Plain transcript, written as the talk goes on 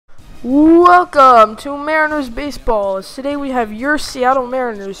Welcome to Mariners Baseball. Today we have your Seattle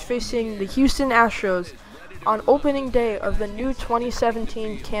Mariners facing the Houston Astros on opening day of the new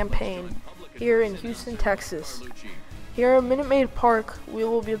 2017 campaign here in Houston, Texas. Here at Minute Maid Park, we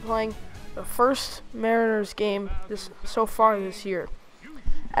will be playing the first Mariners game so far this year,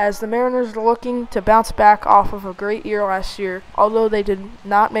 as the Mariners are looking to bounce back off of a great year last year, although they did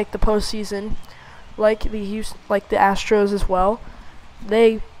not make the postseason like the Astros as well.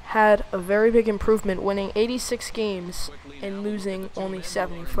 They had a very big improvement, winning 86 games and losing only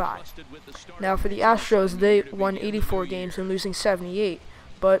 75. Now for the Astros, they won 84 games and losing 78.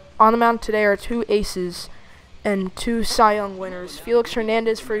 But on the mound today are two aces and two Cy Young winners, Felix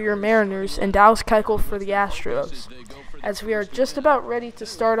Hernandez for your Mariners and Dallas Keuchel for the Astros, as we are just about ready to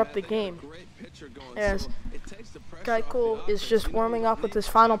start up the game, as Keuchel is just warming up with his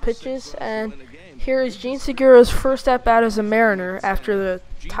final pitches. And here is Jean Segura's first at-bat as a Mariner after the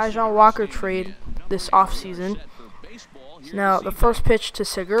Taijuan Walker trade this offseason. Now, the first pitch to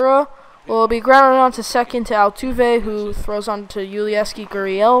Segura will be grounded onto second to Altuve, who throws on to Yulieski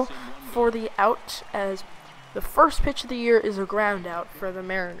Gurriel for the out, as the first pitch of the year is a ground out for the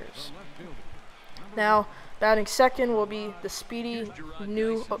Mariners. Now, batting second will be the speedy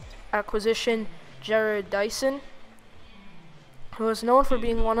new acquisition, Jarrod Dyson, who is known for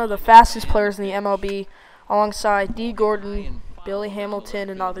being one of the fastest players in the MLB, alongside D. Gordon, Billy Hamilton,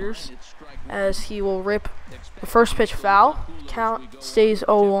 and others, as he will rip the first pitch foul. Count stays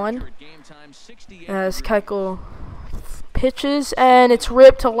 0-1 as Keuchel pitches, and it's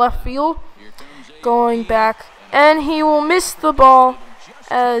ripped to left field, going back, and he will miss the ball,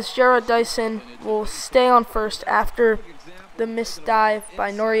 as Jarrod Dyson will stay on first after the missed dive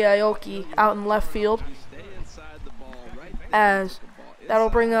by Nori Aoki out in left field, as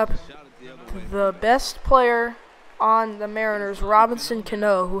that'll bring up the best player on the Mariners, Robinson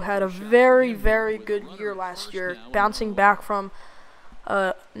Cano, who had a very, very good year last year, bouncing back from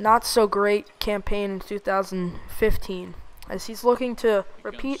a not-so-great campaign in 2015, as he's looking to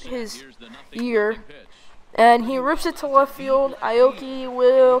repeat his year, and he rips it to left field. Aoki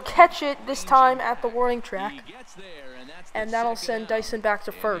will catch it this time at the warning track, and that'll send Dyson back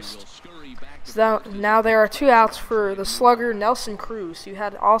to first. So now there are two outs for the slugger Nelson Cruz, who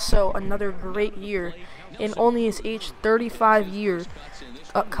had also another great year in only his age 35 year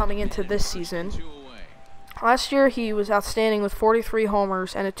coming into this season. Last year he was outstanding with 43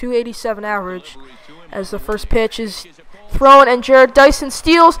 homers and a .287 average, as the first pitch is thrown and Jarrod Dyson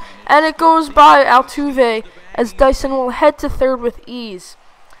steals, and it goes by Altuve, as Dyson will head to third with ease,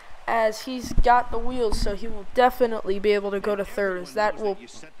 as he's got the wheels, so he will definitely be able to go to third, as that will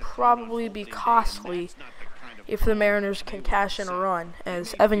probably be costly if the Mariners can cash in a run,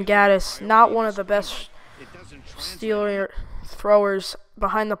 as Evan Gattis, not one of the best stealer throwers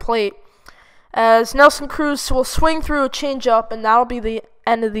behind the plate, as Nelson Cruz will swing through a changeup, and that'll be the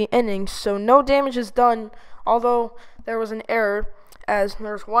end of the inning. So no damage is done, although there was an error, as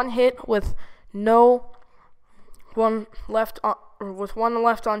there's one hit with one left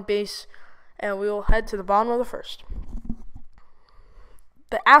on base, and we will head to the bottom of the first.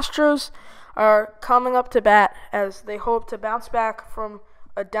 The Astros are coming up to bat as they hope to bounce back from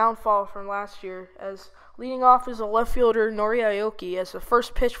a downfall from last year, as leading off is a left fielder, Nori Aoki, as the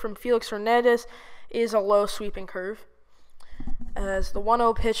first pitch from Felix Hernandez is a low sweeping curve, as the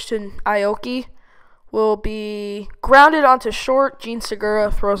 1-0 pitch to Aoki will be grounded onto short. Jean Segura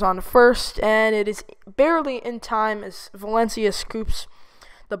throws on to first, and it is barely in time as Valencia scoops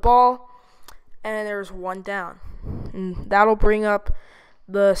the ball, and there's one down. And that'll bring up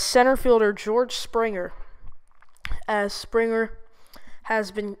the center fielder, George Springer, as Springer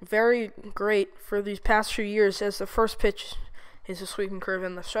has been very great for these past few years, as the first pitch is a sweeping curve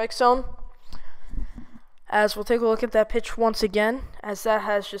in the strike zone. As we'll take a look at that pitch once again, as that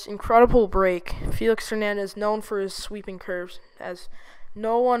has just incredible break. Felix Hernandez known for his sweeping curves, as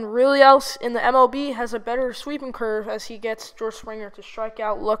no one really else in the MLB has a better sweeping curve, as he gets George Springer to strike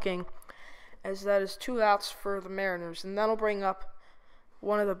out looking, as that is two outs for the Mariners. And that'll bring up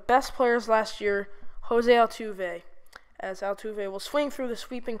one of the best players last year, Jose Altuve, as Altuve will swing through the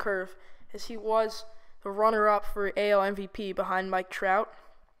sweeping curve, as he was the runner-up for AL MVP behind Mike Trout,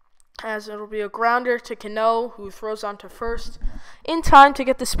 as it'll be a grounder to Cano, who throws on to first in time to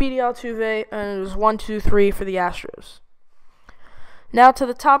get the speedy Altuve, and it was 1-2-3 for the Astros. Now to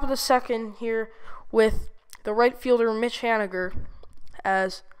the top of the second here with the right fielder Mitch Haniger,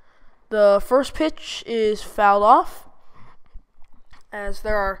 as the first pitch is fouled off, as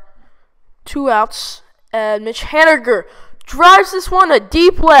there are two outs, and Mitch Haniger drives this one to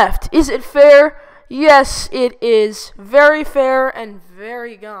deep left. Is it fair? Yes, it is very fair and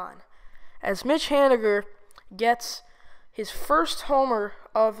very gone. as Mitch Haniger gets his first homer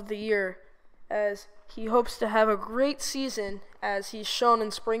of the year, as he hopes to have a great season, as he's shown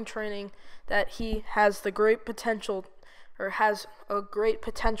in spring training that he has the great potential, or has a great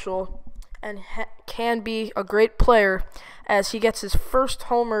potential, and can be a great player, as he gets his first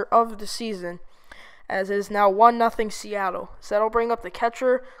homer of the season, as it is now 1-0 Seattle. So that'll bring up the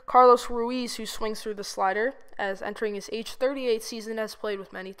catcher, Carlos Ruiz, who swings through the slider, as entering his age 38 season, has played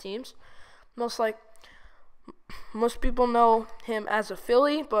with many teams. Most people know him as a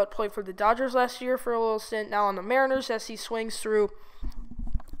Philly, but played for the Dodgers last year for a little stint, now on the Mariners, as he swings through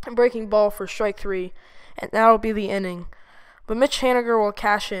a breaking ball for strike 3, and that'll be the inning. But Mitch Haniger will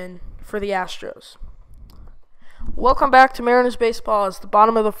cash in for the Astros. Welcome back to Mariners baseball. It's the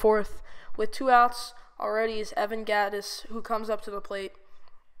bottom of the 4th with 2 outs. Already is Evan Gattis, who comes up to the plate,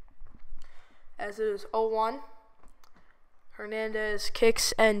 as it is 0-1. Hernandez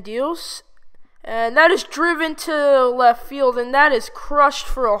kicks and deals, and that is driven to left field, and that is crushed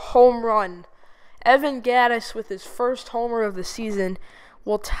for a home run. Evan Gattis, with his first homer of the season,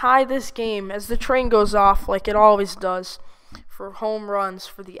 will tie this game as the train goes off like it always does for home runs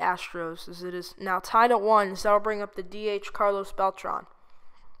for the Astros, as it is now tied at 1. So that'll bring up the DH Carlos Beltran,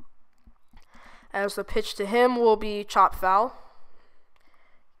 as the pitch to him will be chopped foul.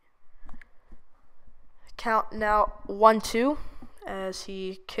 Count now 1-2 as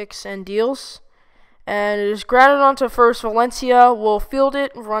he kicks and deals, and it is grounded onto first. Valencia will field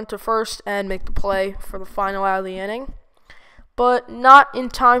it, run to first, and make the play for the final out of the inning, but not in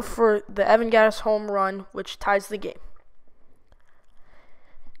time for the Evan Gattis home run, which ties the game.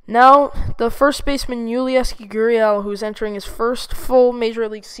 Now, the first baseman, Yulieski Gurriel, who's entering his first full Major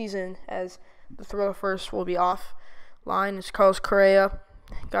League season, as the throw to first will be off line, as Carlos Correa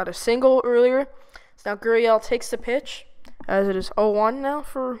got a single earlier. So now Gurriel takes the pitch, as it is 0-1 now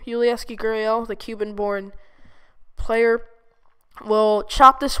for Yulieski Gurriel. The Cuban-born player will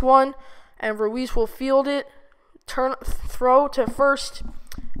chop this one, and Ruiz will field it, throw to first,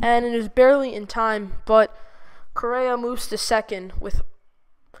 and it is barely in time, but Correa moves to second with,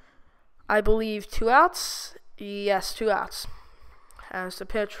 I believe, 2 outs. Yes, 2 outs. As the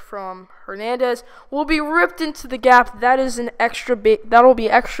pitch from Hernandez will be ripped into the gap. That is an extra that'll be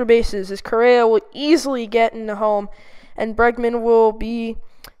extra bases, as Correa will easily get into home, and Bregman will be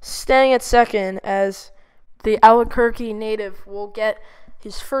staying at second, as the Albuquerque native will get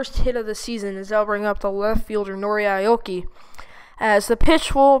his first hit of the season, as they'll bring up the left fielder Nori Aoki, as the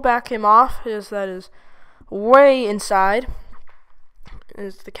pitch will back him off, as that is way inside,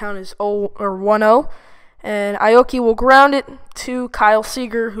 as the count is 1-0. And Aoki will ground it to Kyle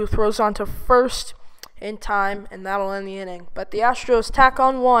Seager, who throws onto first in time, and that'll end the inning. But the Astros tack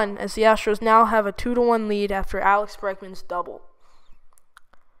on 1, as the Astros now have a 2-1 lead after Alex Bregman's double.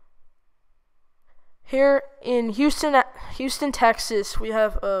 Here in Houston, Texas, we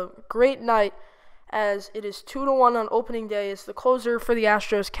have a great night, as it is 2-1 on opening day, as the closer for the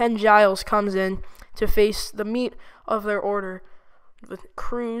Astros, Ken Giles, comes in to face the meat of their order with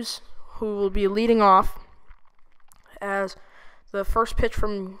Cruz, who will be leading off, as the first pitch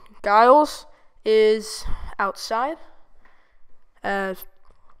from Giles is outside, as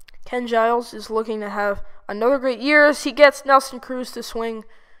Ken Giles is looking to have another great year, as he gets Nelson Cruz to swing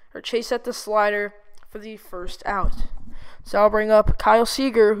or chase at the slider for the first out. So I'll bring up Kyle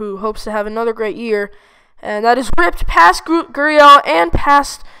Seager, who hopes to have another great year, and that is ripped past Gurriel and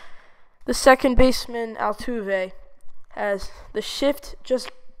past the second baseman Altuve, as the shift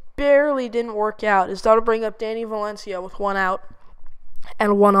just barely didn't work out, as that'll bring up Danny Valencia with 1 out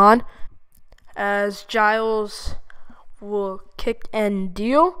and 1 on, as Giles will kick and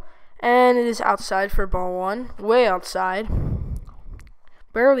deal, and it is outside for ball 1, way outside,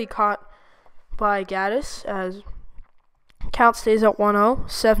 barely caught by Gattis, as count stays at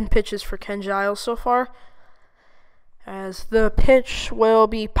 1-0, 7 pitches for Ken Giles so far, as the pitch will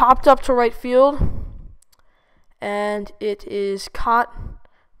be popped up to right field, and it is caught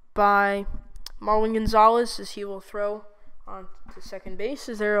by Marwin Gonzalez, as he will throw on to second base,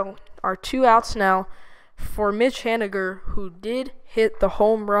 as there are 2 outs now for Mitch Haniger, who did hit the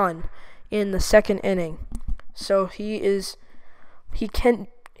home run in the second inning. So he can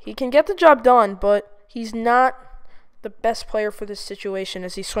get the job done, but he's not the best player for this situation,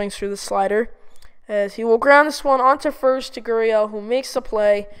 as he swings through the slider, as he will ground this one onto first to Gurriel, who makes the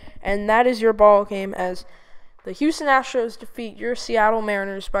play, and that is your ball game, as the Houston Astros defeat your Seattle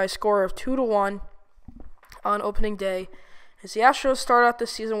Mariners by a score of 2-1 on opening day, as the Astros start out the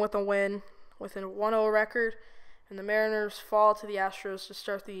season with a win, with a 1-0 record, and the Mariners fall to the Astros to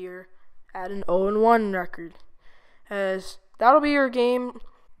start the year at an 0-1 record. As that'll be your game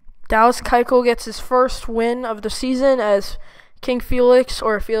Dallas Keuchel gets his first win of the season as King Felix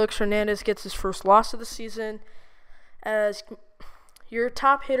or Felix Hernandez gets his first loss of the season. As your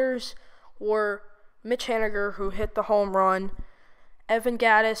top hitters were Mitch Haniger, who hit the home run, Evan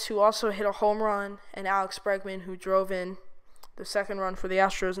Gattis, who also hit a home run, and Alex Bregman, who drove in the second run for the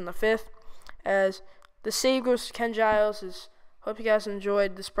Astros in the fifth. As the save goes to Ken Giles. Hope you guys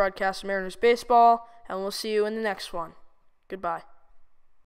enjoyed this broadcast of Mariners baseball, and we'll see you in the next one. Goodbye.